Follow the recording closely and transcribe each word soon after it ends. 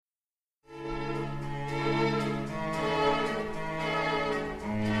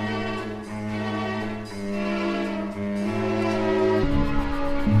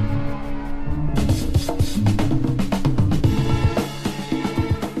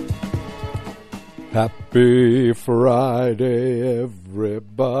Happy Friday,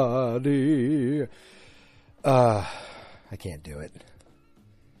 everybody. I can't do it.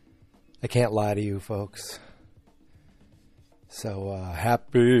 I can't lie to you folks. So,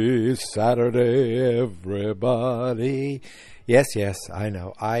 happy Saturday, everybody. Yes, I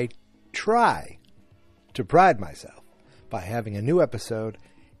know. I try to pride myself by having a new episode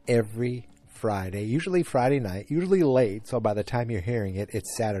every Friday, usually Friday night, usually late, so by the time you're hearing it,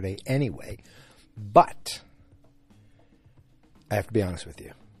 it's Saturday anyway. But I have to be honest with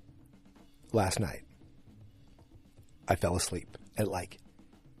you. Last night, I fell asleep at like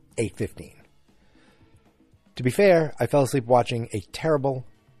 8:15. To be fair, I fell asleep watching a terrible,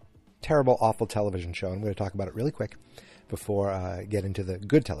 awful television show. I'm going to talk about it really quick before I get into the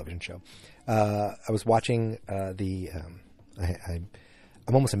good television show. I was watching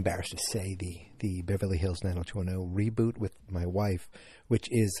I'm almost embarrassed to say the Beverly Hills 90210 reboot with my wife, which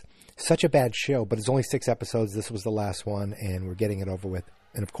is such a bad show, but it's only 6 episodes. This was the last one, and we're getting it over with.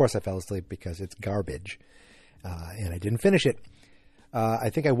 And of course I fell asleep because it's garbage, and I didn't finish it. I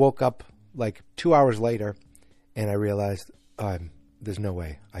think I woke up like 2 hours later, and I realized there's no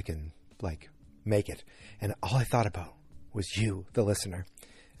way I can make it. And all I thought about was you, the listener,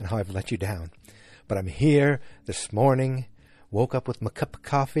 and how I've let you down. But I'm here this morning, woke up with my cup of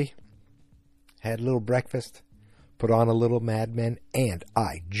coffee, had a little breakfast, put on a little Mad Men, and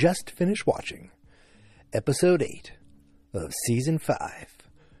I just finished watching episode 8 of season 5,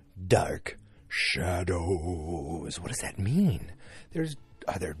 Dark Shadows. What does that mean?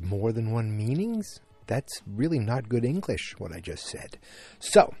 Are there more than one meanings? That's really not good English, what I just said.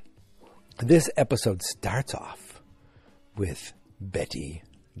 So, this episode starts off with Betty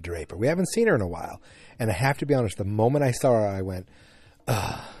Draper. We haven't seen her in a while. And I have to be honest, the moment I saw her, I went,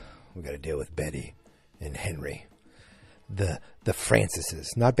 we got to deal with Betty and Henry. The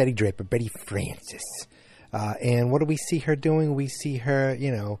Francises. Not Betty Draper, Betty Francis. And what do we see her doing? We see her,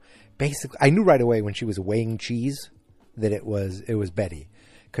 basically, I knew right away when she was weighing cheese that it was Betty.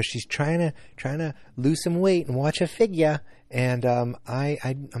 Because she's trying to lose some weight and watch a figure. And I'm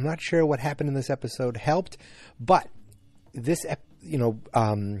not sure what happened in this episode helped. But this,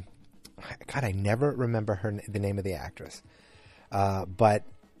 God, I never remember the name of the actress. But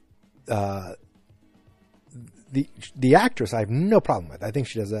the actress I have no problem with. I think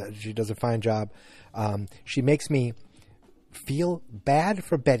she does a fine job. She makes me feel bad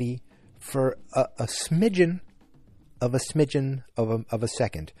for Betty for a smidgen of a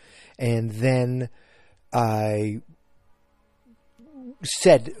second. And then I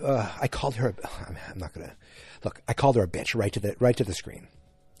said, I called her, I'm not going to, look, I called her a bitch right to the screen.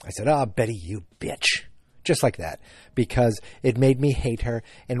 I said, Betty, you bitch. Just like that. Because it made me hate her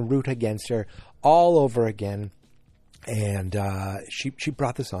and root against her all over again. And she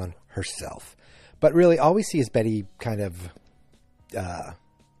brought this on herself. But really, all we see is Betty kind of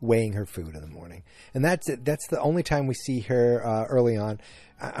weighing her food in the morning. And that's it. That's the only time we see her early on.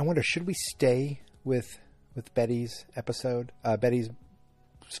 I wonder, should we stay with Betty's episode, Betty's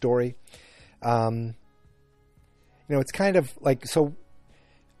story? It's kind of like, so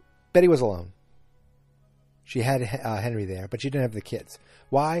Betty was alone. She had Henry there, but she didn't have the kids.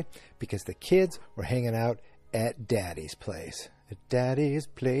 Why? Because the kids were hanging out at Daddy's place. At Daddy's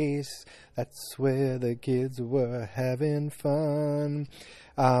place, that's where the kids were having fun.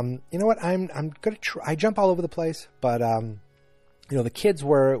 You know what? I'm gonna try. I jump all over the place, but the kids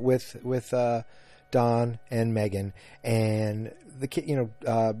were with Don and Megan, and the kid,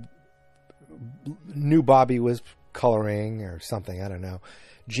 knew Bobby was coloring or something. I don't know.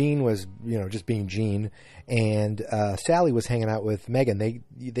 Jean was, just being Jean, and Sally was hanging out with Megan.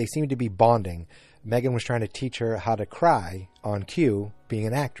 They seemed to be bonding. Megan was trying to teach her how to cry on cue, being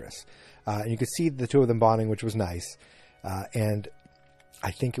an actress. And you could see the two of them bonding, which was nice. And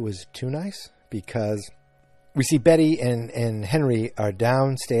I think it was too nice because we see Betty and Henry are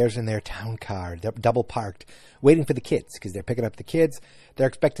downstairs in their town car, double parked, waiting for the kids because they're picking up the kids. They're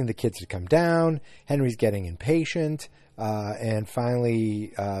expecting the kids to come down. Henry's getting impatient. And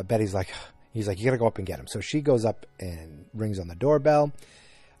finally, Betty's like, he's like, you got to go up and get him. So she goes up and rings on the doorbell.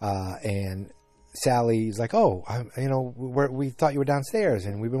 And Sally's like, we thought you were downstairs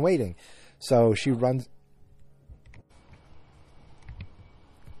and we've been waiting. So she runs.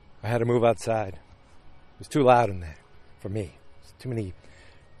 I had to move outside. It was too loud in there for me. There's too many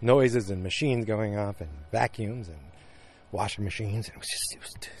noises and machines going off and vacuums and washing machines. It was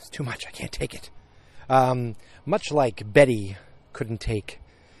too much. I can't take it. Much like Betty couldn't take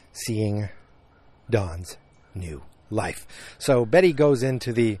seeing Don's new life. So Betty goes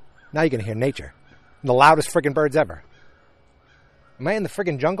into now you're going to hear nature. The loudest friggin' birds ever. Am I in the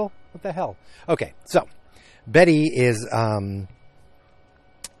friggin' jungle? What the hell? Okay, so Betty is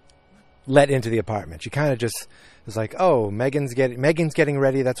let into the apartment. She kind of just is like, oh, Megan's getting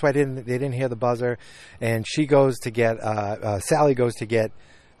ready. That's why they didn't hear the buzzer. And she goes to get Sally goes to get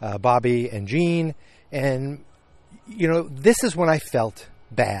Bobby and Jean. And this is when I felt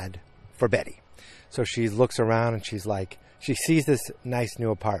bad for Betty. So she looks around and she's like, she sees this nice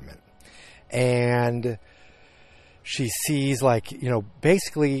new apartment, and she sees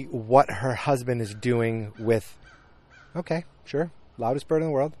basically what her husband is doing with. Okay, sure, loudest bird in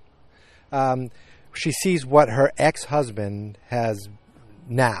the world. She sees what her ex-husband has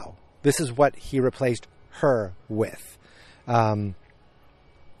now. This is what he replaced her with. Even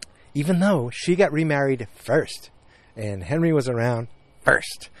though she got remarried first, and Henry was around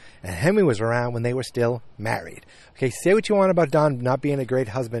first, and Henry was around when they were still married. Okay, say what you want about Don not being a great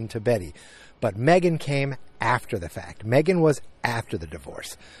husband to Betty, but Megan came after the fact. Megan was after the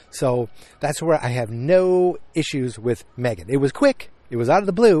divorce. So that's where I have no issues with Megan. It was quick. It was out of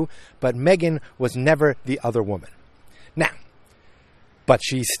the blue, but Megan was never the other woman. Now, but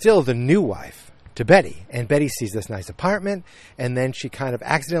she's still the new wife to Betty. And Betty sees this nice apartment, and then she kind of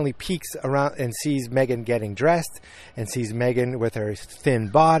accidentally peeks around and sees Megan getting dressed, and sees Megan with her thin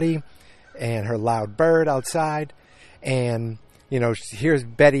body and her loud bird outside. And, here's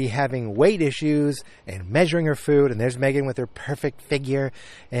Betty having weight issues and measuring her food, and there's Megan with her perfect figure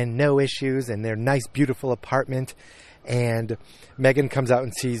and no issues and their nice, beautiful apartment. And Megan comes out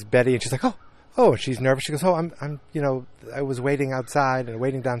and sees Betty, and she's like, oh, she's nervous. She goes, oh, I was waiting outside and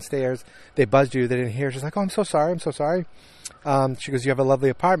waiting downstairs. They buzzed you. They didn't hear. She's like, oh, I'm so sorry. She goes, you have a lovely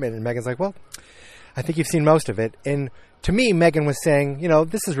apartment. And Megan's like, well, I think you've seen most of it. And to me, Megan was saying,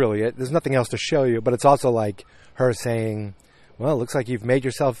 this is really it. There's nothing else to show you. But it's also like her saying, well, it looks like you've made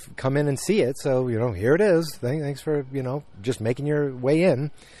yourself come in and see it. So, here it is. Thanks for, just making your way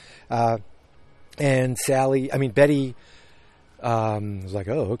in. And Betty was like,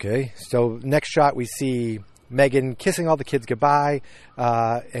 oh, okay. So next shot, we see Megan kissing all the kids goodbye.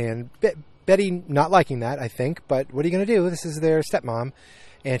 And Betty not liking that, I think. But what are you going to do? This is their stepmom.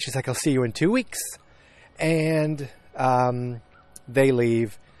 And she's like, I'll see you in 2 weeks. And they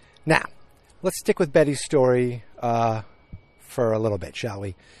leave. Now, let's stick with Betty's story for a little bit, shall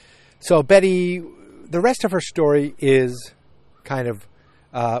we? So Betty, the rest of her story is kind of,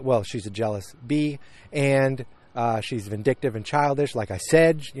 she's a jealous bee, and she's vindictive and childish. Like I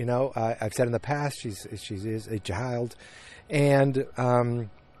said, I've said in the past, she is a child, and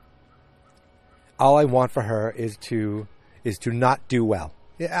all I want for her is to not do well.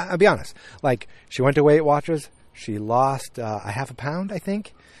 Yeah, I'll be honest. Like, she went to Weight Watchers, she lost a half a pound, I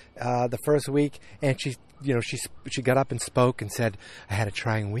think, the first week, and she got up and spoke and said, I had a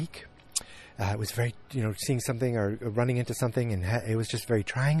trying week. It was very, seeing something or running into something, and it was just very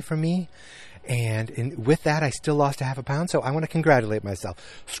trying for me. And with that, I still lost a half a pound, so I want to congratulate myself.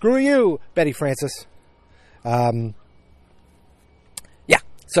 Screw you, Betty Francis.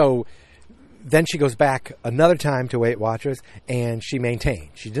 So then she goes back another time to Weight Watchers, and she maintained.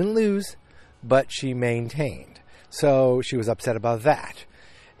 She didn't lose, but she maintained. So she was upset about that.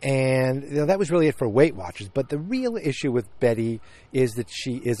 And that was really it for Weight Watchers. But the real issue with Betty is that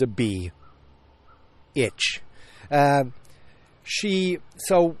she is a bee. Itch. Sally. So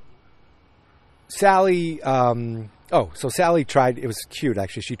Sally tried. It was cute,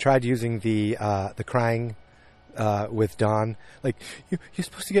 actually. She tried using the crying with Don. Like, you're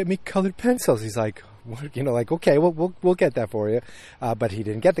supposed to get me colored pencils. He's like, what? Okay, we'll get that for you. But he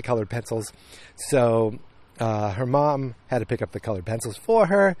didn't get the colored pencils, so her mom had to pick up the colored pencils for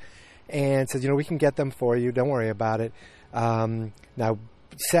her, and said, we can get them for you. Don't worry about it. Now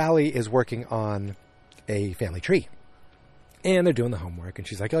Sally is working on a family tree, and they're doing the homework, and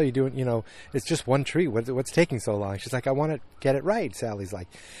she's like, oh, you're doing, it's just one tree. What's taking so long? She's like, I want to get it right, Sally's like.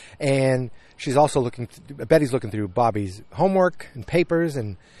 And she's also Betty's looking through Bobby's homework and papers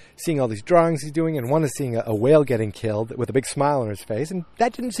and seeing all these drawings he's doing, and one is seeing a whale getting killed with a big smile on his face, and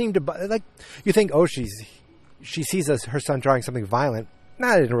that didn't seem to, like, you think, oh, she sees her son drawing something violent.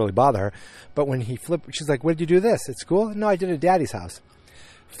 Nah, it didn't really bother her. But when he flipped, she's like, what did you do this? At school? No, I did it at Daddy's house.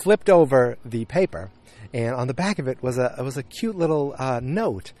 Flipped over the paper, and on the back of it was a cute little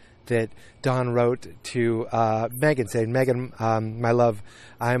note that Don wrote to Megan, saying, Megan, my love,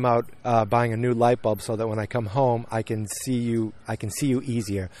 I'm out buying a new light bulb so that when I come home, I can see you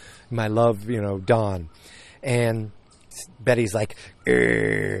easier. My love, Don. And Betty's like,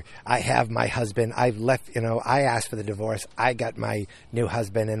 I have my husband. I've left, I asked for the divorce. I got my new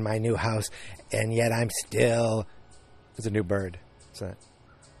husband in my new house, and yet I'm still, it's a new bird.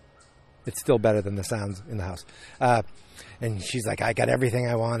 It's still better than the sounds in the house. And she's like, I got everything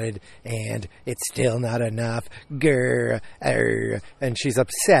I wanted, and it's still not enough. Grr, and she's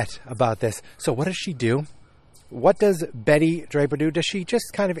upset about this. So what does she do? What does Betty Draper do? Does she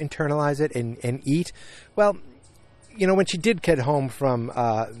just kind of internalize it and eat? Well, you know, when she did get home from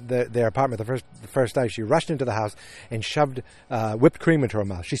their apartment the first night, she rushed into the house and shoved whipped cream into her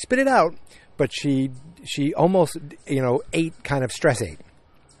mouth. She spit it out, but she almost, you know, kind of stress ate.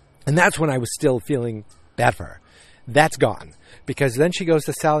 And that's when I was still feeling bad for her. That's gone. Because then she goes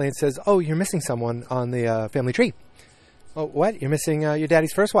to Sally and says, oh, you're missing someone on the family tree. Oh, what? You're missing your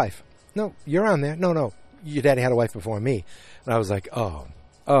daddy's first wife. No, you're on there. No. Your daddy had a wife before me. And I was like, oh,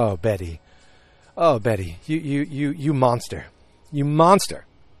 Betty. Oh, Betty, you monster. You monster.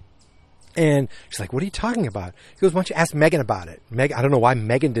 And she's like, what are you talking about? He goes, why don't you ask Megan about it? I don't know why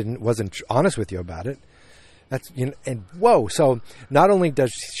Megan wasn't honest with you about it. That's, you know, and whoa. So not only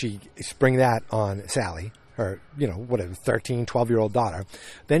does she spring that on Sally, her, you know, whatever, 13, 12-year-old daughter,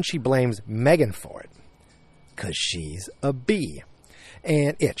 then she blames Megan for it. Because she's a bee.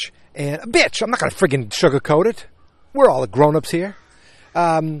 And itch. And a bitch. I'm not going to friggin' sugarcoat it. We're all the grown-ups here.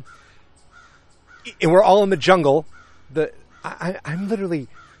 And we're all in the jungle. I'm literally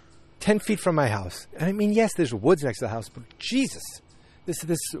 10 feet from my house. And I mean, yes, there's woods next to the house, but Jesus.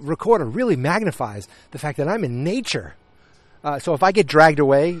 This recorder really magnifies the fact that I'm in nature. So if I get dragged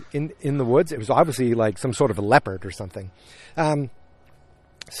away in the woods, it was obviously like some sort of a leopard or something.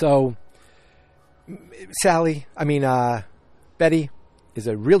 So Betty is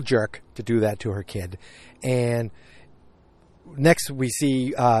a real jerk to do that to her kid. And next we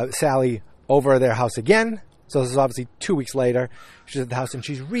see Sally over at their house again. So this is obviously 2 weeks later. She's at the house and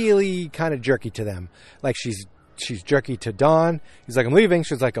she's really kind of jerky to them. Like she's jerky to Don. He's like, I'm leaving.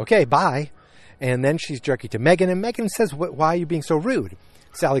 She's like, okay, bye. And then she's jerky to Megan. And Megan says, why are you being so rude?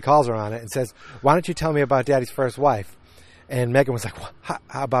 Sally calls her on it and says, why don't you tell me about Daddy's first wife? And Megan was like,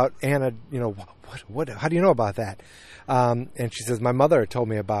 how about Anna? You know, what? How do you know about that? And she says, my mother told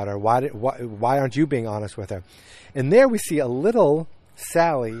me about her. Why aren't you being honest with her? And there we see a little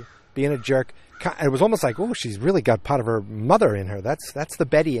Sally being a jerk. It was almost like, oh, she's really got part of her mother in her. That's the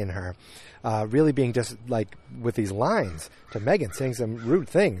Betty in her. Really being just like with these lines to Megan, saying some rude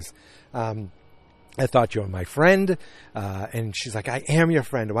things. I thought you were my friend. And she's like, I am your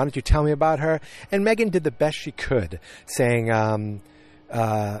friend. Why don't you tell me about her? And Megan did the best she could, saying,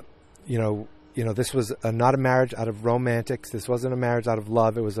 this was not a marriage out of romantics. This wasn't a marriage out of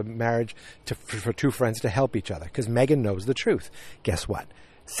love. It was a marriage for two friends to help each other. Because Megan knows the truth. Guess what?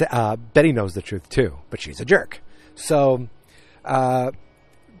 Betty knows the truth too, but she's a jerk. So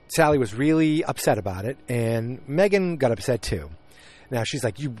Sally was really upset about it, and Megan got upset too. Now she's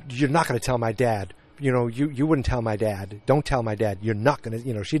like, you're not going to tell my dad. You know, you wouldn't tell my dad. Don't tell my dad. You're not going to,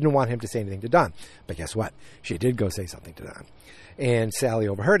 you know, she didn't want him to say anything to Don. But guess what? She did go say something to Don. And Sally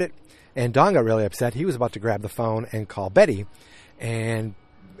overheard it, and Don got really upset. He was about to grab the phone and call Betty. And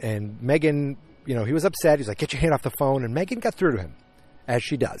Megan, you know, he was upset. He's like, get your hand off the phone. And Megan got through to him, as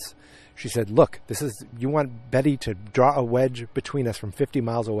she does. She said, look, you want Betty to draw a wedge between us from 50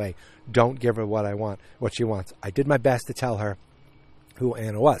 miles away. Don't give her what she wants. I did my best to tell her who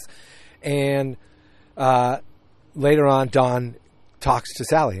Anna was. And later on, Don talks to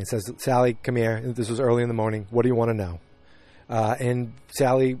Sally and says, Sally, come here. This was early in the morning. What do you want to know? And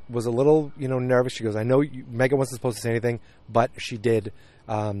Sally was a little, nervous. She goes, I know Megan wasn't supposed to say anything, but she did.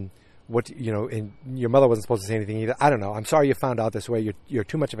 And your mother wasn't supposed to say anything either. I don't know. I'm sorry you found out this way. You're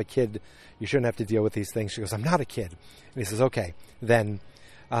too much of a kid. You shouldn't have to deal with these things. She goes, I'm not a kid. And he says, okay, then,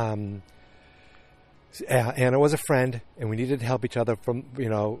 Anna was a friend, and we needed to help each other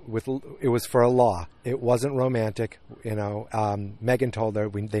it was for a law. It wasn't romantic. Megan told her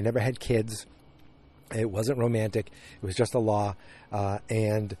they never had kids. It wasn't romantic. It was just a law.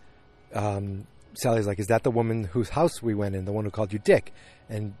 And Sally's like, is that the woman whose house we went in, the one who called you Dick?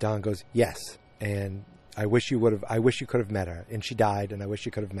 And Don goes, yes. And I wish you could have met her. And she died, and I wish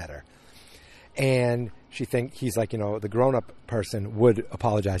you could have met her. And he's like, the grown-up person would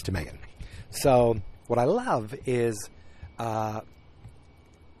apologize to Megan. So what I love is,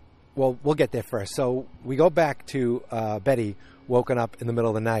 we'll get there first. So we go back to Betty woken up in the middle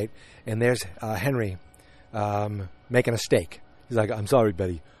of the night, and there's Henry making a steak. He's like, I'm sorry,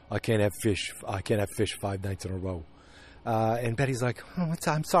 Betty. I can't have fish 5 nights in a row. And Betty's like,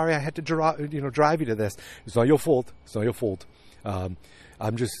 I'm sorry I had to drive you to this. It's not your fault. It's not your fault. I'm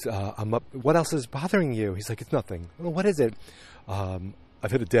up. What else is bothering you? He's like, it's nothing. Well, what is it?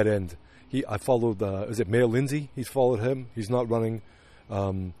 I've hit a dead end. I followed, is it Mayor Lindsay? He's followed him. He's not running.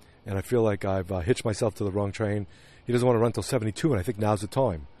 And I feel like I've hitched myself to the wrong train. He doesn't want to run till 72, and I think now's the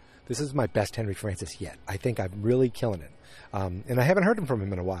time. this is my best Henry Francis yet. I think I'm really killing it. And I haven't heard from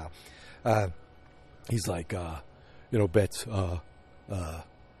him in a while. He's like, Bets, I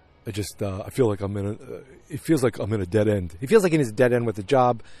feel like it feels like I'm in a dead end. He feels like in his dead end with the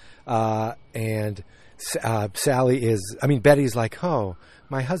job. And Betty's like, oh,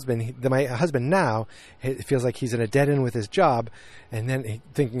 my husband now, it feels like he's in a dead end with his job. And then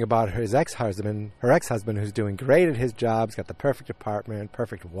thinking about her ex-husband who's doing great at his job. He's got the perfect apartment,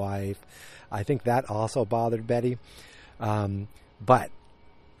 perfect wife. I think that also bothered Betty. But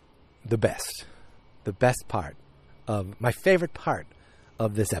the best part of my favorite part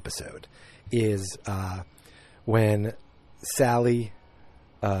of this episode is when Sally,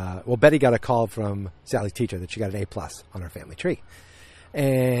 Betty got a call from Sally's teacher that she got an A+ on her family tree.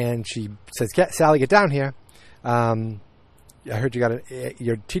 And she says, Sally, get down here. I heard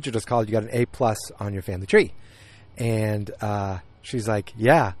your teacher just called, you got an A+ on your family tree. And she's like,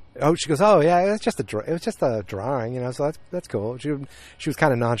 yeah. Oh, she goes, oh yeah, it was just a drawing, so that's cool. She was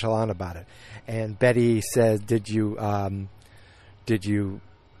kind of nonchalant about it. And Betty says, did you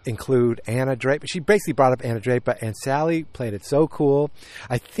include Anna Draper? She basically brought up Anna Draper, and Sally played it so cool.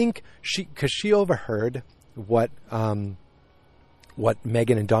 I think because she overheard what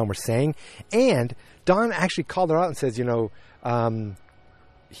Megan and Don were saying, and Don actually called her out and says, he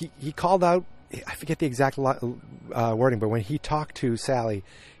called out, I forget the exact wording, but when he talked to Sally,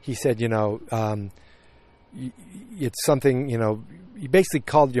 he said, it's something, he basically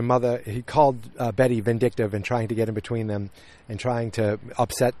called your mother, he called Betty vindictive and trying to get in between them and trying to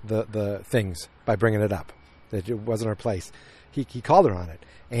upset the things by bringing it up, that it wasn't her place. He called her on it.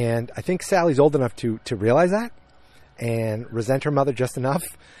 And I think Sally's old enough to realize that and resent her mother just enough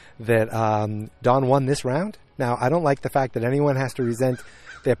that Don won this round. Now, I don't like the fact that anyone has to resent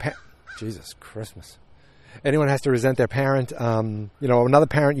their Jesus Christmas. Anyone has to resent their parent. Another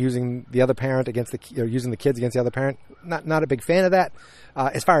parent using the other parent against using the kids against the other parent. Not a big fan of that.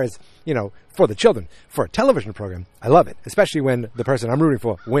 As far as, for the children, for a television program, I love it. Especially when the person I'm rooting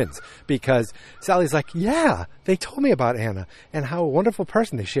for wins. Because Sally's like, yeah, they told me about Anna and how a wonderful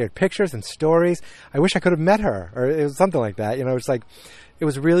person. They shared pictures and stories. I wish I could have met her. Or it was something like that. It's like, it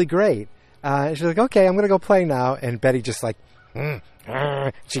was really great. And she's like, okay, I'm going to go play now. And Betty just like,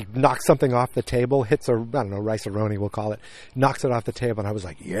 she knocks something off the table, hits rice-a-roni, we'll call it, knocks it off the table, and I was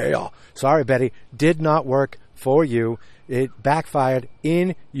like, yeah, sorry, Betty, did not work for you. It backfired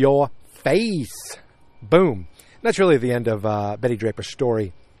in your face. Boom. And that's really the end of Betty Draper's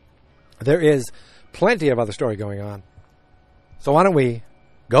story. There is plenty of other story going on. So why don't we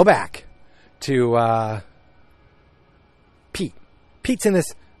go back to Pete. Pete's in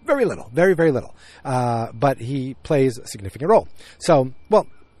this very little, very, very little. But he plays a significant role. So,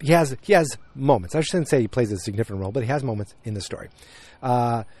 he has moments. I shouldn't say he plays a significant role, but he has moments in the story.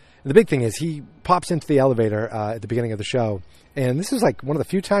 The big thing is he pops into the elevator at the beginning of the show, and this is like one of the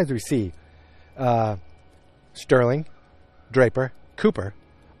few times we see Sterling, Draper, Cooper,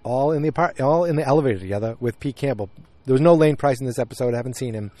 all in the elevator together with Pete Campbell. There was no Lane Price in this episode. I haven't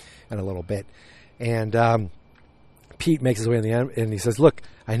seen him in a little bit, and Pete makes his way in the end, and he says, look,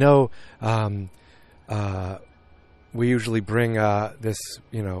 I know we usually bring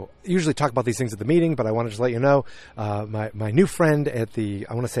usually talk about these things at the meeting, but I want to just let you know my new friend at the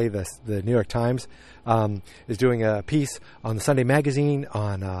New York Times is doing a piece on the Sunday Magazine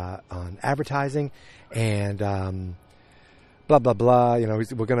on advertising and blah, blah, blah.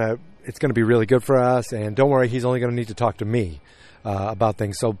 It's going to be really good for us, and don't worry, he's only going to need to talk to me about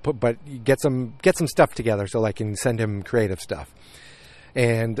things. So, but get some stuff together so I can send him creative stuff.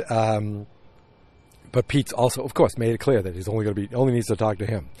 And but Pete's also, of course, made it clear that he's only needs to talk to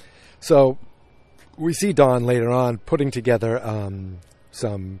him. So we see Don later on putting together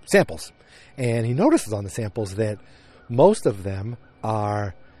some samples, and he notices on the samples that most of them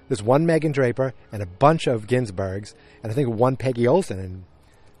are there's one Megan Draper and a bunch of Ginsbergs, and I think one Peggy Olson. And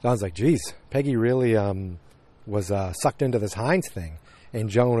Don's like, geez, Peggy really was sucked into this Heinz thing. And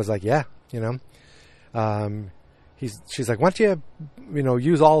Joan was like, yeah, she's like, why don't you,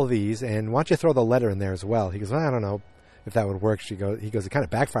 use all of these, and why don't you throw the letter in there as well? He goes, well, I don't know if that would work. He goes, it kind of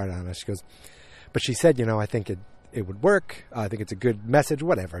backfired on us. She goes, but she said, I think it would work. I think it's a good message,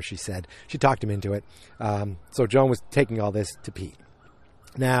 whatever she said. She talked him into it. So Joan was taking all this to Pete.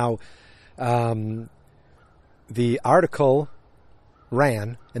 Now, the article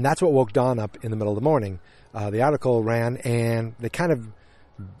ran, and that's what woke Don up in the middle of the morning. The article ran, and they kind of,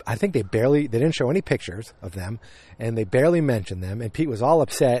 I think they didn't show any pictures of them, and they barely mentioned them, and Pete was all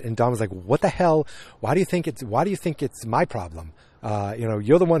upset, and Don was like, what the hell? Why do you think it's my problem?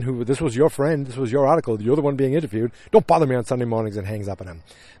 You're the one who, this was your friend, this was your article, you're the one being interviewed. Don't bother me on Sunday mornings, and hangs up on him.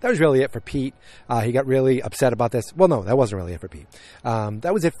 That was really it for Pete. He got really upset about this. Well, no, that wasn't really it for Pete.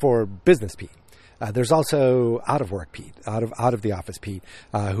 That was it for business Pete. There's also out of work Pete, out of the office Pete,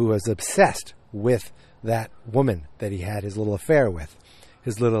 who was obsessed with that woman that he had his little affair with.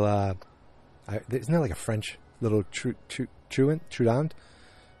 His little, isn't that like a French little Trudand?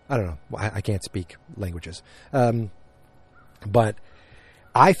 I don't know. I can't speak languages. But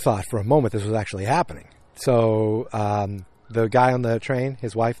I thought for a moment this was actually happening. So the guy on the train,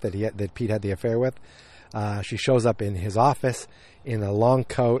 his wife that Pete had the affair with, she shows up in his office in a long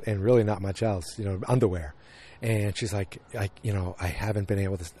coat and really not much else, underwear. And she's like, I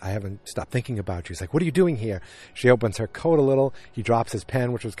haven't stopped thinking about you. He's like, what are you doing here? She opens her coat a little. He drops his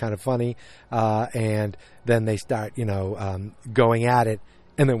pen, which was kind of funny. And then they start, going at it.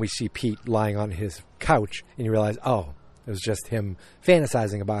 And then we see Pete lying on his couch, and you realize, oh, it was just him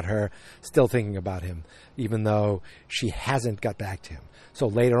fantasizing about her, still thinking about him, even though she hasn't got back to him. So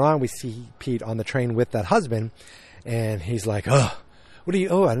later on, we see Pete on the train with that husband, and he's like, I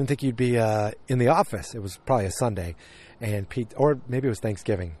didn't think you'd be in the office. It was probably a Sunday. And Pete, or maybe it was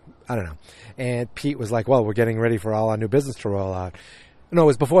Thanksgiving. I don't know. And Pete was like, well, we're getting ready for all our new business to roll out. No, it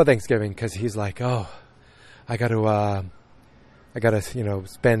was before Thanksgiving, because he's like, I got to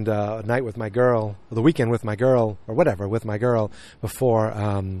spend a night with my girl, or the weekend with my girl, or whatever, with my girl, before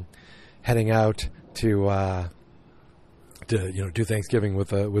heading out to do Thanksgiving with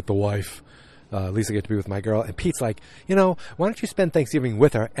the wife. At least I get to be with my girl. And Pete's like, why don't you spend Thanksgiving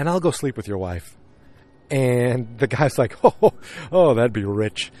with her, and I'll go sleep with your wife. And the guy's like, oh, that'd be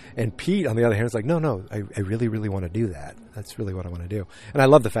rich. And Pete, on the other hand, is like, no, I really, really want to do that. That's really what I want to do. And I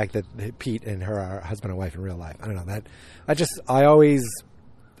love the fact that Pete and her are husband and wife in real life. I don't know that. I always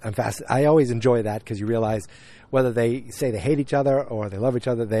enjoy that, because you realize whether they say they hate each other or they love each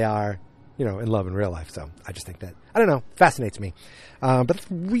other, they are, in love in real life. So I just think that, I don't know, fascinates me. But that's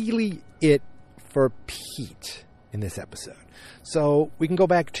really it for Pete in this episode. So we can go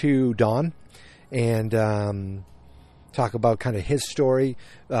back to Don and talk about kind of his story,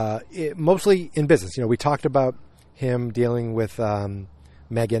 mostly in business. We talked about him dealing with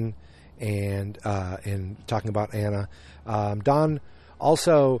Megan and talking about Anna. Don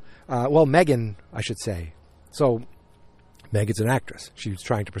also, Megan, I should say. So Megan's an actress. She's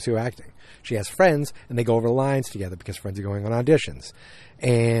trying to pursue acting. She has friends, and they go over the lines together because friends are going on auditions.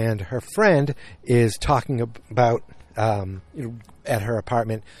 And her friend is talking about, at her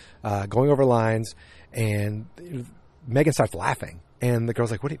apartment, going over lines, and Megan starts laughing. And the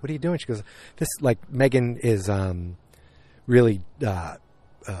girl's like, what are you doing? She goes, Megan is really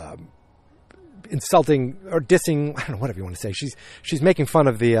insulting or dissing, I don't know, whatever you want to say. She's making fun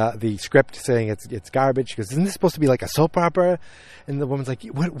of the script, saying it's garbage. She goes, isn't this supposed to be like a soap opera? And the woman's like,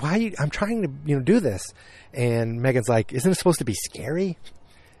 why are you, I'm trying to do this. And Megan's like, isn't it supposed to be scary?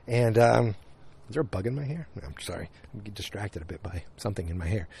 And is there a bug in my hair? No, I'm sorry. I'm getting distracted a bit by something in my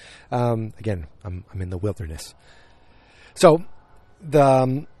hair. Again, I'm in the wilderness. So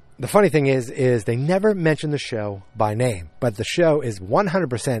the funny thing is they never mention the show by name, but the show is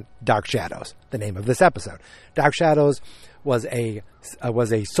 100% Dark Shadows, the name of this episode. Dark Shadows was a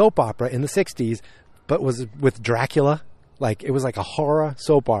soap opera in the 60s, but was with Dracula. It was like a horror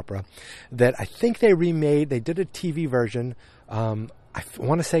soap opera that I think they remade. They did a TV version, I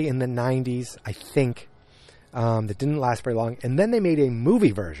want to say in the 90s, I think, that didn't last very long. And then they made a movie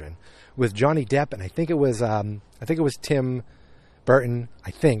version with Johnny Depp, and I think it was Tim Burton,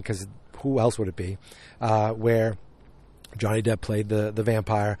 I think, because who else would it be, where Johnny Depp played the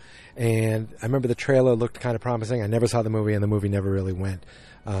vampire. And I remember the trailer looked kind of promising. I never saw the movie, and the movie never really went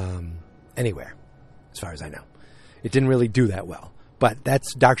anywhere, as far as I know. It didn't really do that well. But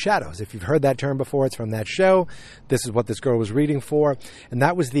that's Dark Shadows. If you've heard that term before, it's from that show. This is what this girl was reading for. And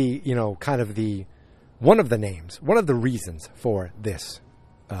that was one of the names, one of the reasons for this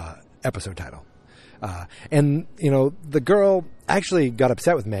episode title. And the girl actually got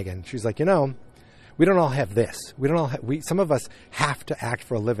upset with Megan. She's like, we don't all have this. We don't all some of us have to act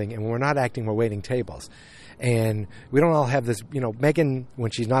for a living, and when we're not acting, we're waiting tables. And we don't all have this, Megan, when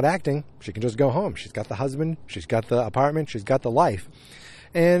she's not acting, she can just go home. She's got the husband, she's got the apartment, she's got the life.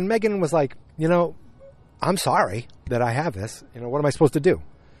 And Megan was like, I'm sorry that I have this. What am I supposed to do?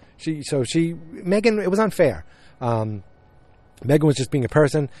 Megan, it was unfair. Megan was just being a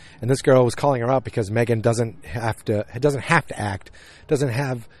person, and this girl was calling her out because Megan doesn't have to act.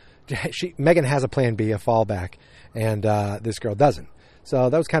 Megan has a plan B, a fallback, and this girl doesn't.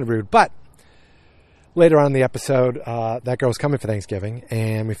 So that was kind of rude. But later on in the episode, that girl's coming for Thanksgiving,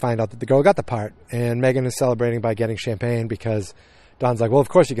 and we find out that the girl got the part, and Megan is celebrating by getting champagne because Don's like, well, of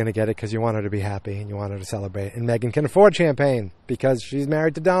course you're going to get it because you want her to be happy and you want her to celebrate. And Megan can afford champagne because she's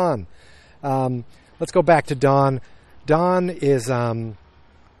married to Don. Let's go back to Don. Don is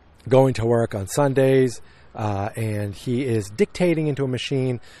going to work on Sundays, and he is dictating into a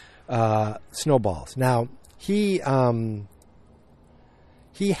machine snowballs. Now, he happened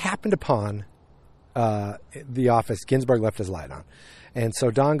upon the office. Ginsburg left his light on, and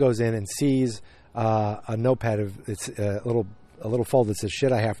so Don goes in and sees a notepad of it's a little folder that says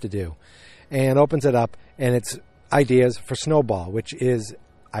 "shit I have to do," and opens it up, and it's ideas for Snowball, which is,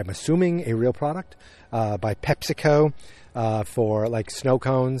 I'm assuming, a real product by PepsiCo for like snow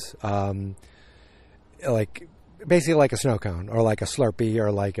cones, like basically like a snow cone or like a Slurpee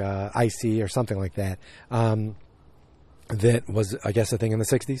or like a Icy or something like that. That was, I guess, a thing in the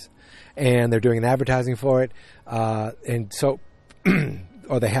 60s, and they're doing an advertising for it, and so,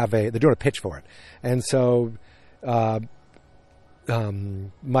 or they're doing a pitch for it, and so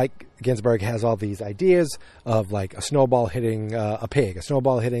Mike Ginsburg has all these ideas of like a snowball hitting a pig, a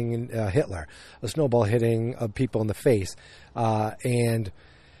snowball hitting Hitler, a snowball hitting people in the face, and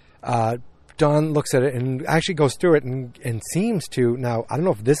Don looks at it and actually goes through it and seems to, now, I don't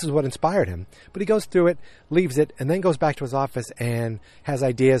know if this is what inspired him, but he goes through it, leaves it, and then goes back to his office and has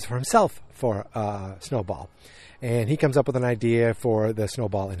ideas for himself for Snowball. And he comes up with an idea for the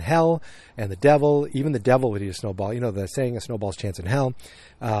snowball in hell and the devil. Even the devil would eat a snowball. You know, the saying, a snowball's chance in hell.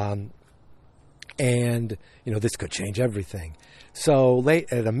 And, you know, this could change everything. So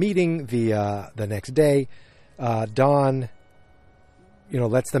late at a meeting the next day, Don, you know,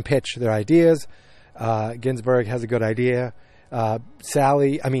 lets them pitch their ideas. Ginsburg has a good idea.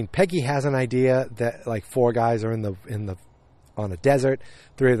 Peggy has an idea that like 4 guys are on a desert.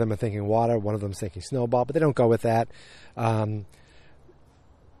 3 of them are thinking water. 1 of them is thinking snowball, but they don't go with that.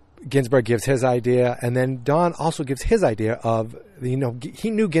 Ginsburg gives his idea, and then Don also gives his idea of, you know, he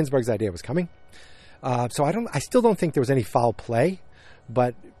knew Ginsburg's idea was coming. So I still don't think there was any foul play,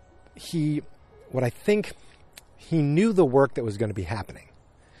 but I think he knew the work that was going to be happening.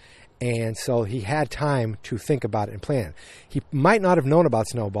 And so he had time to think about it and plan. He might not have known about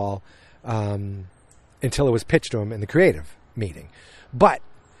Snowball until it was pitched to him in the creative meeting. But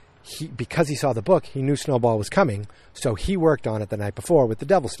because he saw the book, he knew Snowball was coming, so he worked on it the night before with the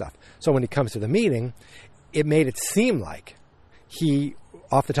devil stuff. So when he comes to the meeting, it made it seem like he,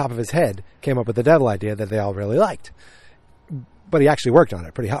 off the top of his head, came up with the devil idea that they all really liked. But he actually worked on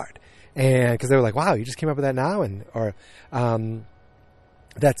it pretty hard. And because they were like, wow, you just came up with that now?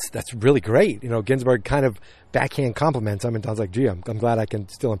 That's really great. You know, Ginsburg kind of backhand compliments him, and Don's like, gee, I'm glad I can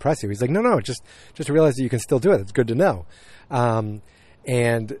still impress you. He's like, no, just realize that you can still do it. It's good to know. You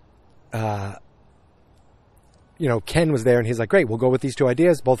know, Ken was there, and he's like, great, we'll go with these 2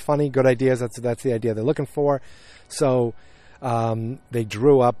 ideas, both funny, good ideas. That's the idea they're looking for. So they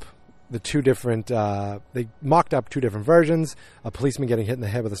drew up the 2 different, they mocked up 2 different versions, a policeman getting hit in the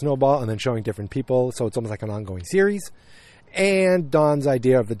head with a snowball and then showing different people. So it's almost like an ongoing series. And Don's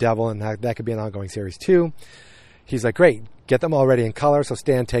idea of the devil, and that could be an ongoing series too. He's like, great, get them already in color. So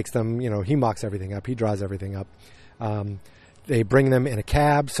Stan takes them, you know, he mocks everything up. He draws everything up. They bring them in a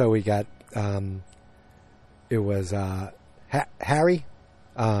cab. So we got, it was Harry,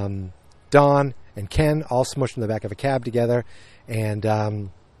 Don, and Ken all smushed in the back of a cab together.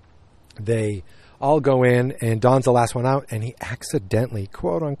 And they all go in, and Don's the last one out, and he accidentally,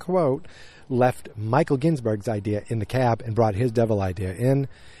 quote unquote, left Michael Ginsburg's idea in the cab and brought his devil idea in.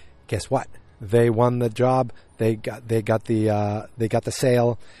 Guess what? They won the job. They got the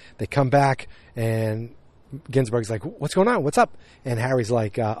sale. They come back, and Ginsburg's like, what's going on? What's up? And Harry's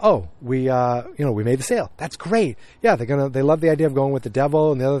like, we made the sale. That's great. Yeah, they love the idea of going with the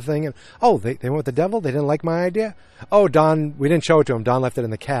devil and the other thing. And they went with the devil. They didn't like my idea. Oh, Don, we didn't show it to him. Don left it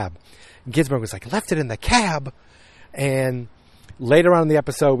in the cab. And Ginsburg was like, left it in the cab. And later on in the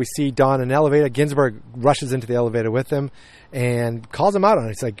episode, we see Don in an elevator. Ginsburg rushes into the elevator with him and calls him out on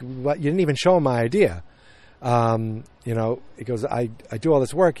it. It's like, what? You didn't even show him my idea. He goes, I do all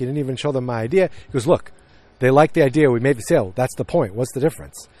this work. You didn't even show them my idea. He goes, look, they like the idea. We made the sale. That's the point. What's the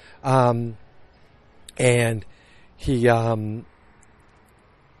difference? And he, what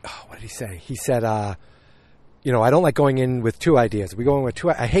did he say? He said, I don't like going in with 2 ideas. We go in with 2.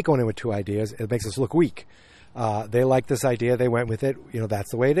 I hate going in with 2 ideas. It makes us look weak. They like this idea. They went with it.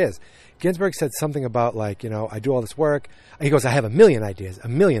 That's the way it is. Ginsburg said something about like, I do all this work. He goes, I have 1 million ideas,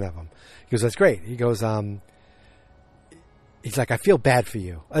 1 million of them. He goes, that's great. He goes, he's like, I feel bad for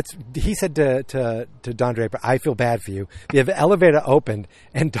you. He said to Don Draper, I feel bad for you. The elevator opened,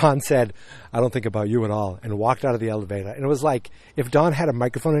 and Don said, I don't think about you at all, and walked out of the elevator. And it was like, if Don had a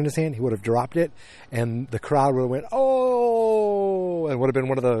microphone in his hand, he would have dropped it, and the crowd would have went, oh, and would have been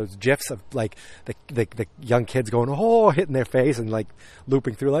one of those GIFs of like the young kids going, oh, hitting their face and like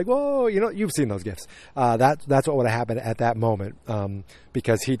looping through like, whoa, you've seen those GIFs. That's what would have happened at that moment,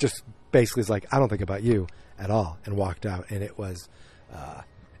 because he just basically is like, I don't think about you at all, and walked out. And it was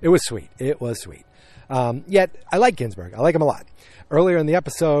sweet. It was sweet. Yet I like Ginsberg. I like him a lot. Earlier in the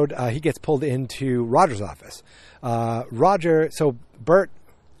episode, he gets pulled into Roger's office. So Bert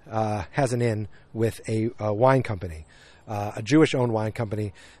has an in with a wine company, a Jewish-owned wine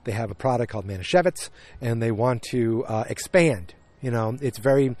company. They have a product called Manischewitz, and they want to expand. It's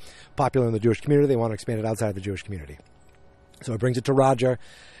very popular in the Jewish community. They want to expand it outside of the Jewish community. So he brings it to Roger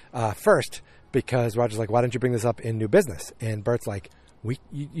first, because Roger's like, why don't you bring this up in new business? And Bert's like,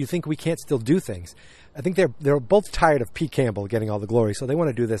 you think we can't still do things? I think they're both tired of Pete Campbell getting all the glory, so they want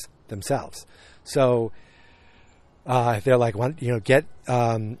to do this themselves. So they're like, why don't you get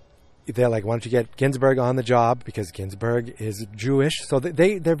Ginsberg on the job, because Ginsberg is Jewish. So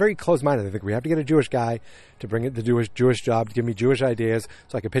they're very close-minded. They think we have to get a Jewish guy to bring it the Jewish job, to give me Jewish ideas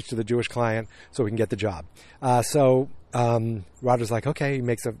so I can pitch to the Jewish client so we can get the job. Roger's like, okay, he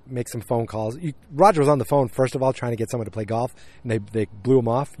makes some phone calls. Roger was on the phone, first of all, trying to get someone to play golf, and they blew him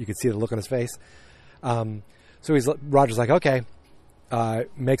off. You could see the look on his face. Roger's like, okay,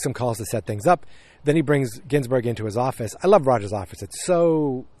 make some calls to set things up. Then he brings Ginsberg into his office. I love Roger's office. It's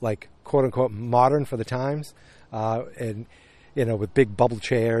so, like, quote unquote modern for the times, and with big bubble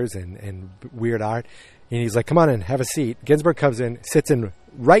chairs and weird art. And he's like, come on in, have a seat. Ginsberg comes in, sits in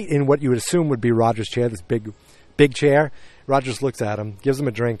right in what you would assume would be Roger's chair, this big chair. Roger just looks at him, gives him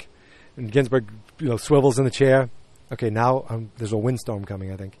a drink, and Ginsberg, swivels in the chair. Okay, now there's a windstorm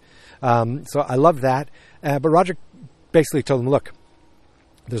coming, I think. So I love that. But Roger basically told him, look,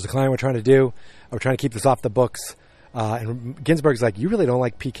 there's a client we're trying to do. We're trying to keep this off the books. And Ginsberg's like, you really don't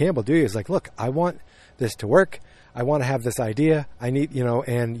like Pete Campbell, do you? He's like, look, I want this to work. I want to have this idea. I need,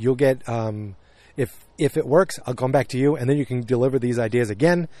 and you'll get, if it works, I'll come back to you, and then you can deliver these ideas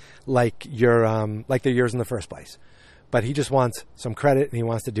again, like they're yours in the first place. But he just wants some credit, and he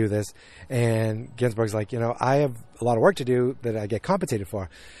wants to do this. And Ginsberg's like, I have a lot of work to do that I get compensated for.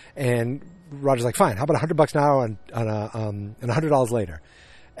 And Roger's like, fine, how about $100 an hour and $100 later,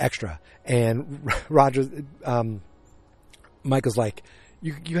 extra. And Michael's like,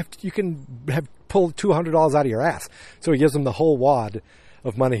 you can pull $200 out of your ass. So he gives him the whole wad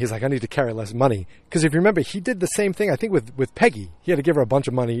of money. He's like, I need to carry less money. Because if you remember, he did the same thing, I think, with Peggy. He had to give her a bunch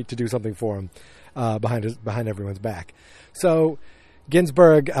of money to do something for him behind everyone's back. So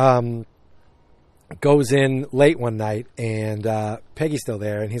Ginsberg goes in late one night, and Peggy's still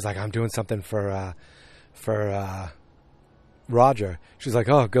there, and he's like, I'm doing something for Roger. She's like,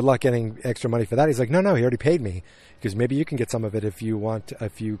 oh, good luck getting extra money for that. He's like, no, he already paid me, because maybe you can get some of it if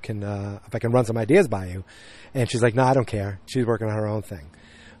I can run some ideas by you. And she's like, no, I don't care. She's working on her own thing.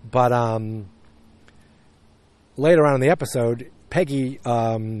 But later on in the episode, Peggy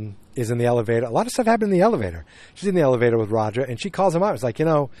is in the elevator. A lot of stuff happened in the elevator. She's in the elevator with Roger, and she calls him out. It's like,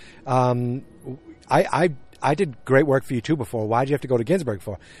 I did great work for you too before. Why'd you have to go to Ginsberg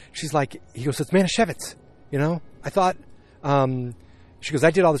for? She's like, he goes, it's Manischewitz. I thought, she goes,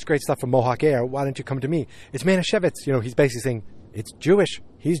 I did all this great stuff for Mohawk Air. Why don't you come to me? It's Manischewitz. He's basically saying, it's Jewish.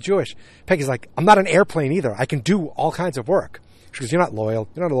 He's Jewish. Peggy's like, I'm not an airplane either. I can do all kinds of work. She goes, you're not loyal.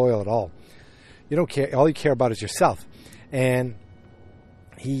 You're not loyal at all. You don't care. All you care about is yourself. And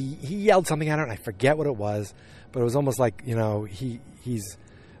he yelled something at her, and I forget what it was, but it was almost like,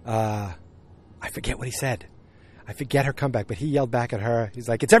 I forget what he said. I forget her comeback, but he yelled back at her. He's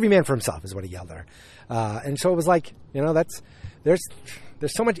like, it's every man for himself is what he yelled at her. And so it was like, there's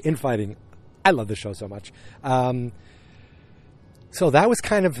so much infighting. I love this show so much. So that was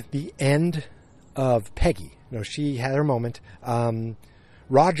kind of the end of Peggy. She had her moment.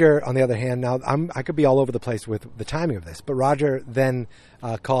 Roger, on the other hand, now I could be all over the place with the timing of this, but Roger then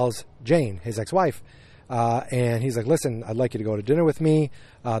calls Jane, his ex-wife, and he's like, listen, I'd like you to go to dinner with me.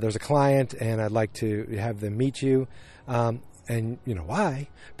 There's a client, and I'd like to have them meet you. And why?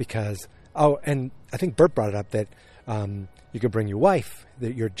 Because, and I think Bert brought it up that you could bring your wife,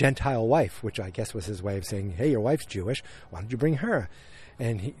 your Gentile wife, which I guess was his way of saying, hey, your wife's Jewish. Why don't you bring her?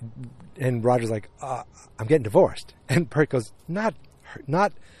 And Roger's like, I'm getting divorced. And Bert goes, not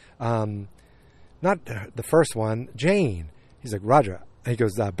the first one, Jane. He's like, Roger. And he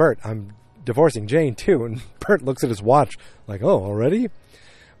goes, Bert, I'm divorcing Jane too. And Bert looks at his watch like, oh, already?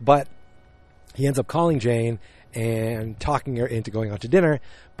 But he ends up calling Jane, and talking her into going out to dinner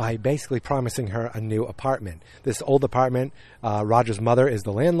by basically promising her a new apartment. This old apartment, Roger's mother is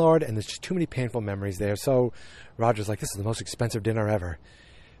the landlord, and there's just too many painful memories there. So Roger's like, this is the most expensive dinner ever.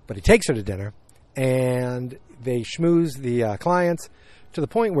 But he takes her to dinner, and they schmooze the clients to the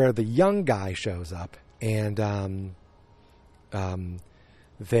point where the young guy shows up, and the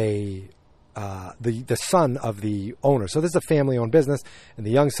son of the owner. So this is a family-owned business, and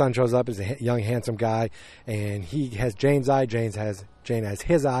the young son shows up as a young, handsome guy, and he has Jane's eye. Jane has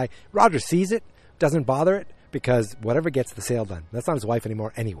his eye. Roger sees it, doesn't bother it, because whatever gets the sale done. That's not his wife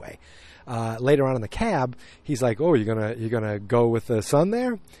anymore anyway. Later on in the cab, he's like, "Oh, you're gonna go with the son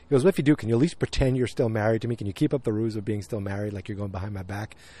there?" He goes, "Well, if you do, can you at least pretend you're still married to me? Can you keep up the ruse of being still married, like you're going behind my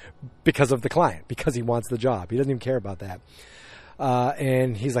back?" Because of the client, because he wants the job. He doesn't even care about that.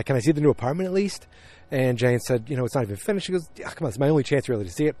 And he's like, "Can I see the new apartment at least?" And Jane said, "It's not even finished." She goes, "Come on, it's my only chance really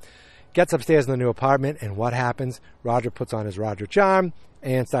to see it." Gets upstairs in the new apartment, and what happens? Roger puts on his Roger charm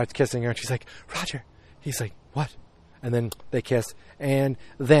and starts kissing her. And she's like, "Roger." He's like, "What?" And then they kiss, and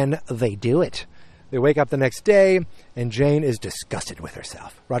then they do it. They wake up the next day, and Jane is disgusted with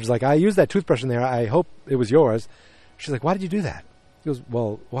herself. Roger's like, "I used that toothbrush in there. I hope it was yours." She's like, "Why did you do that?" He goes,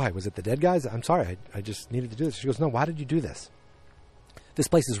 "Well, why? Was it the dead guys? I'm sorry. I just needed to do this." She goes, "No, why did you do this? This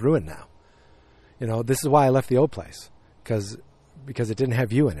place is ruined now. This is why I left the old place, because it didn't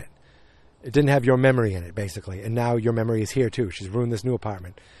have you in it. It didn't have your memory in it, basically. And now your memory is here, too. She's ruined this new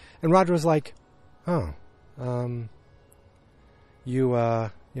apartment." And Roger was like, "Oh,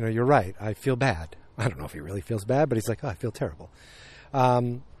 you're right. I feel bad." I don't know if he really feels bad, but he's like, "Oh, I feel terrible."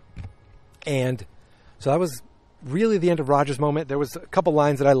 And so that was really the end of Roger's moment. There was a couple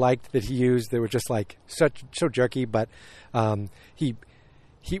lines that I liked that he used. They were just like so jerky, but he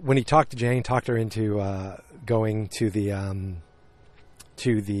when he talked to Jane, talked her into going to the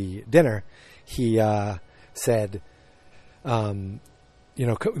dinner. He said, you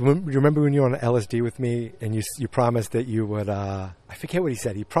remember when you were on LSD with me and you promised that you would, I forget what he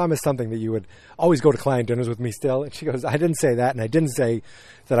said. He promised something that you would always go to client dinners with me still. And she goes, "I didn't say that. And I didn't say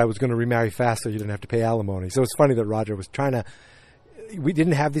that I was going to remarry fast so you didn't have to pay alimony." So it's funny that Roger was trying to, we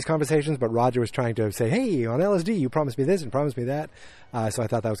didn't have these conversations, but Roger was trying to say, "Hey, on LSD, you promised me this and promised me that." So I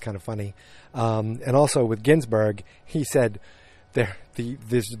thought that was kind of funny. And also with Ginsberg, he said,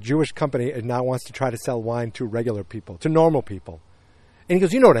 this Jewish company now wants to try to sell wine to regular people, to normal people. And he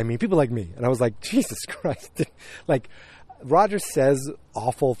goes, "You know what I mean, people like me." And I was like, Jesus Christ. Like, Roger says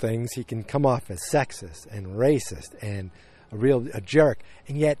awful things. He can come off as sexist and racist and a jerk.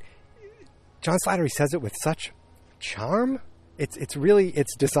 And yet, John Slattery says it with such charm. It's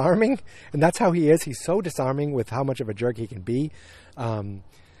disarming. And that's how he is. He's so disarming with how much of a jerk he can be,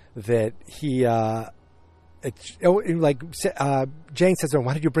 that he, Jane says to him,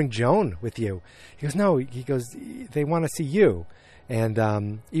 "Why did you bring Joan with you?" He goes, "No." He goes, "They want to see you."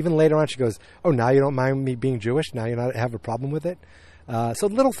 And even later on, she goes, "Oh, now you don't mind me being Jewish? Now you don't have a problem with it?" So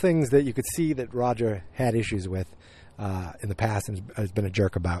little things that you could see that Roger had issues with in the past and has been a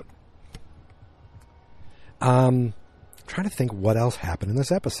jerk about. Trying to think what else happened in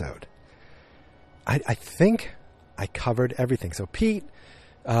this episode. I think I covered everything. So Pete,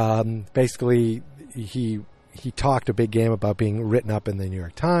 basically, he talked a big game about being written up in the New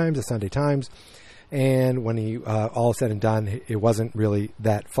York Times, the Sunday Times. And when he all said and done, it wasn't really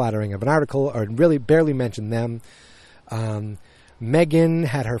that flattering of an article, or really barely mentioned them. Megan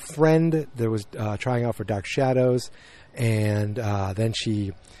had her friend that was trying out for Dark Shadows, and then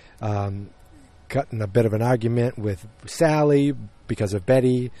she got in a bit of an argument with Sally because of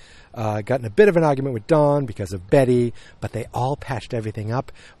Betty, got in a bit of an argument with Dawn because of Betty, but they all patched everything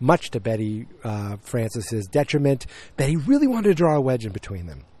up, much to Betty Francis's detriment. Betty really wanted to draw a wedge in between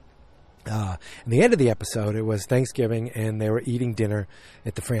them. In the end of the episode, it was Thanksgiving, and they were eating dinner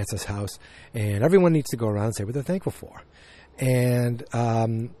at the Francis house, and everyone needs to go around and say what they're thankful for. And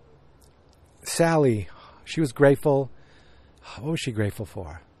Sally, she was grateful. What was she grateful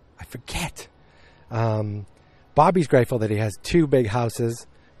for? I forget. Bobby's grateful that he has 2 big houses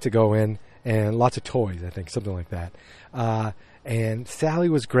to go in and lots of toys, I think, something like that. And Sally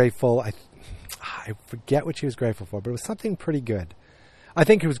was grateful. I forget what she was grateful for, but it was something pretty good. I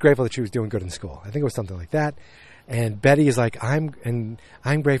think he was grateful that she was doing good in school. I think it was something like that. And Betty is like, I'm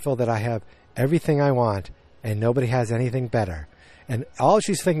grateful that I have everything I want and nobody has anything better. And all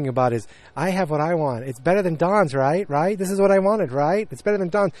she's thinking about is, I have what I want. It's better than Dawn's, right? Right? This is what I wanted, right? It's better than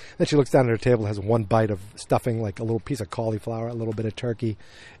Dawn's. Then she looks down at her table, has one bite of stuffing, like a little piece of cauliflower, a little bit of turkey.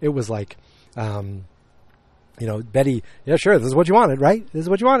 It was like, Betty, yeah, sure, this is what you wanted, right? This is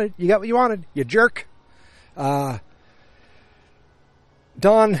what you wanted. You got what you wanted, you jerk.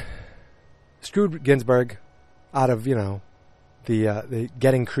 Dawn screwed Ginsberg out of, the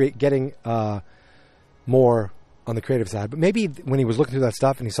getting more on the creative side. But maybe when he was looking through that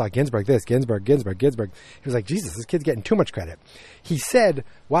stuff and he saw Ginsberg, he was like, Jesus, this kid's getting too much credit. He said,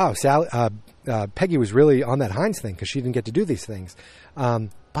 wow, Peggy was really on that Hines thing because she didn't get to do these things.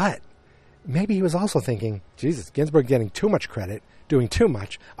 But maybe he was also thinking, Jesus, Ginsberg getting too much credit, doing too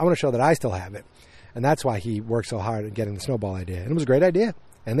much. I want to show that I still have it. And that's why he worked so hard at getting the Snowball idea. And it was a great idea.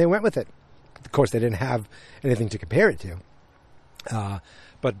 And they went with it. Of course, they didn't have anything to compare it to.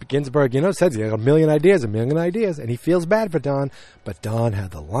 But Ginsberg, says he had a million ideas. And he feels bad for Don. But Don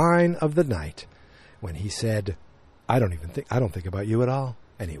had the line of the night when he said, I don't think about you at all.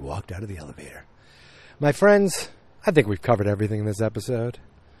 And he walked out of the elevator. My friends, I think we've covered everything in this episode.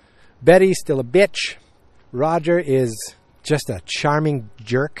 Betty's still a bitch. Roger is just a charming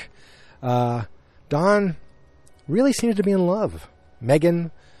jerk. Don really seems to be in love.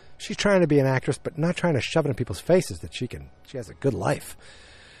 Megan, she's trying to be an actress, but not trying to shove it in people's faces that she has a good life.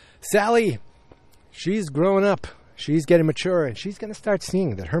 Sally, she's growing up. She's getting mature, and she's going to start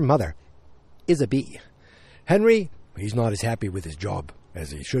seeing that her mother is a bee. Henry, he's not as happy with his job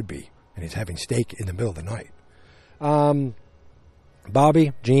as he should be, and he's having steak in the middle of the night.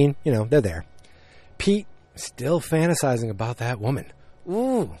 Bobby, Jean, they're there. Pete, still fantasizing about that woman.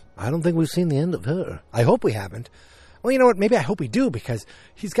 Ooh, I don't think we've seen the end of her. I hope we haven't. Well, you know what? Maybe I hope we do, because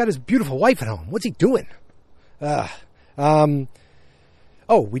he's got his beautiful wife at home. What's he doing? We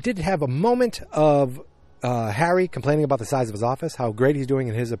did have a moment of Harry complaining about the size of his office, how great he's doing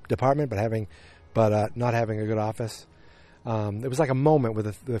in his department, but not having a good office. It was like a moment where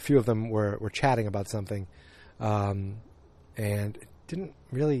the few of them were chatting about something, and it didn't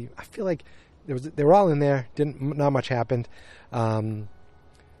really. I feel like they were all in there. Not much happened.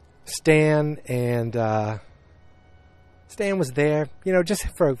 Stan was there, just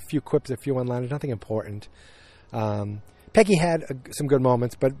for a few quips, a few one-liners, nothing important. Peggy had some good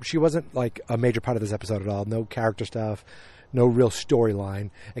moments, but she wasn't like a major part of this episode at all. No character stuff, no real storyline,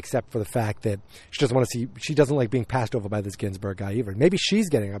 except for the fact that she doesn't like being passed over by this Ginsberg guy either. Maybe she's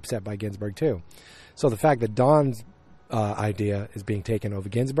getting upset by Ginsberg too. So the fact that Don's idea is being taken over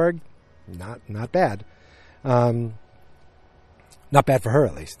Ginsberg, not bad. Not bad for her,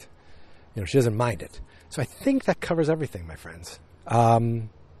 at least. She doesn't mind it. So I think that covers everything, my friends.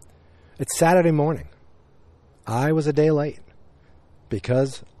 It's Saturday morning. I was a day late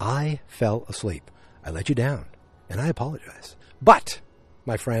because I fell asleep. I let you down, and I apologize. But,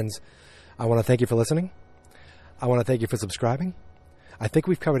 my friends, I want to thank you for listening. I want to thank you for subscribing. I think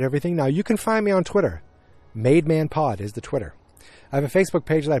we've covered everything. Now, you can find me on Twitter. MadeManPod is the Twitter. I have a Facebook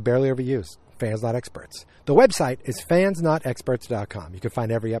page that I barely ever use, Fans Not Experts. The website is fansnotexperts.com. You can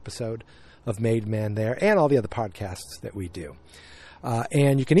find every episode of Made Man there and all the other podcasts that we do.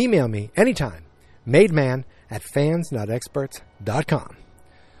 And you can email me anytime, mademan@fansnotexperts.com.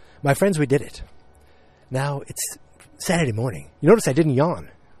 My friends, we did it. Now, it's Saturday morning. You notice I didn't yawn.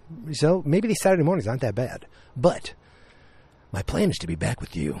 So maybe these Saturday mornings aren't that bad. But my plan is to be back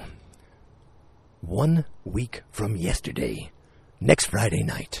with you 1 week from yesterday, next Friday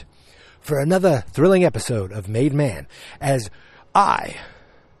night, for another thrilling episode of Made Man, as I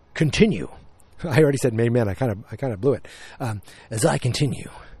continue. I already said Made Man. I kind of blew it. As I continue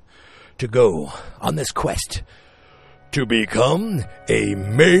to go on this quest to become a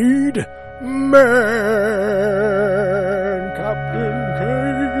made man, Captain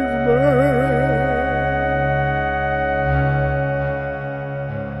Caveman.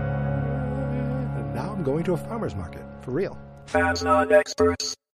 And now I'm going to a farmer's market, for real. Fans Not Experts.